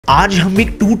आज हम एक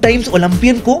 2 टाइम्स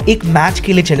ओलंपियन को एक मैच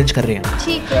के लिए चैलेंज कर रहे हैं।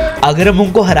 ठीक है। अगर हम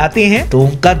उनको हराते हैं तो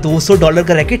उनका $200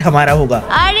 का रैकेट हमारा होगा।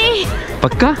 अरे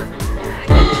पक्का?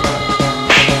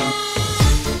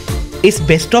 इस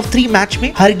बेस्ट ऑफ 3 मैच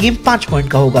में हर गेम 5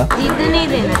 पॉइंट का होगा। नहीं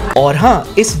देना। और हाँ,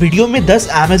 इस वीडियो में 10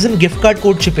 Amazon गिफ्ट कार्ड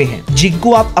कोड छिपे हैं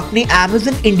जिनको आप अपने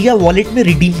Amazon इंडिया वॉलेट में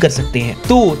रिडीम कर सकते हैं।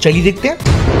 तो चलिए देखते हैं।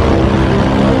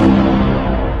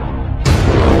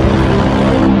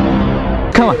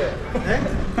 Come on.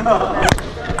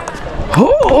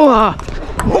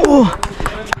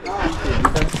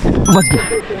 बच गया।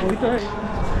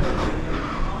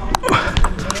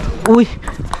 ओए,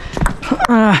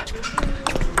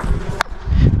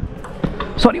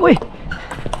 सॉरी ओए,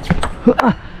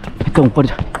 तो ऊपर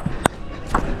जा।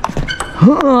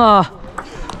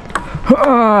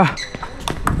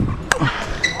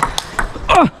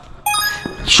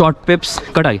 शॉर्ट पिप्स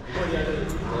कट आ गई।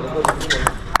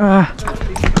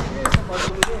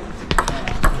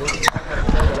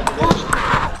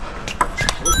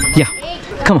 Yeah,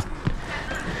 come on.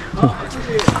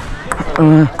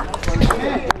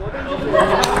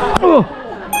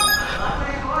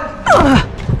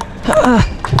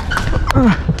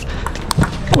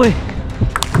 ओए,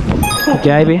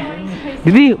 क्या है बे?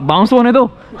 दीदी बाउंस होने दो।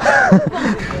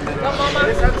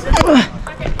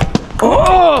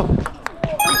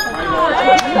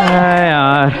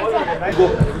 यार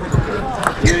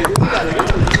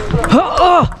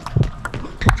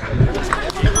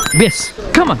Yes,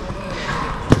 come on.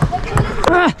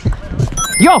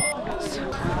 Yo.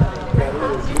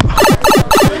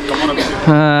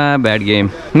 Bad game.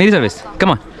 मेरी service.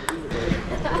 Come on.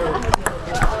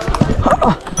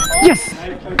 Yes.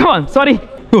 Come on. Sorry.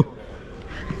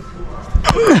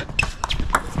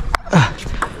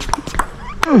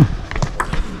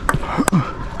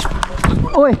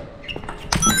 Oi.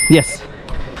 Yes.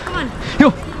 Come on. Yo.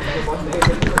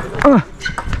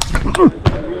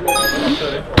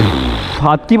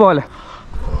 हाथ की बॉल है।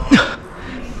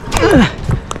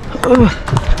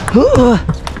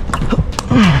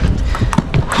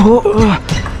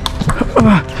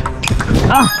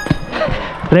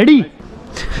 रेडी?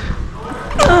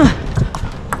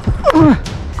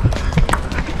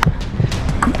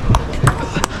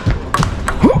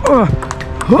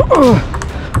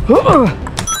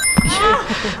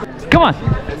 Come on.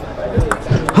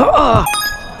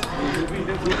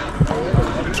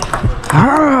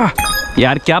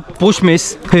 यार क्या push miss.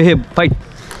 Fight.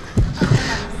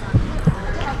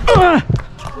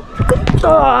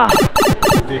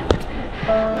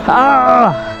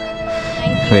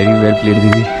 Very well played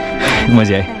दीदी,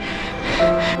 मजा आए।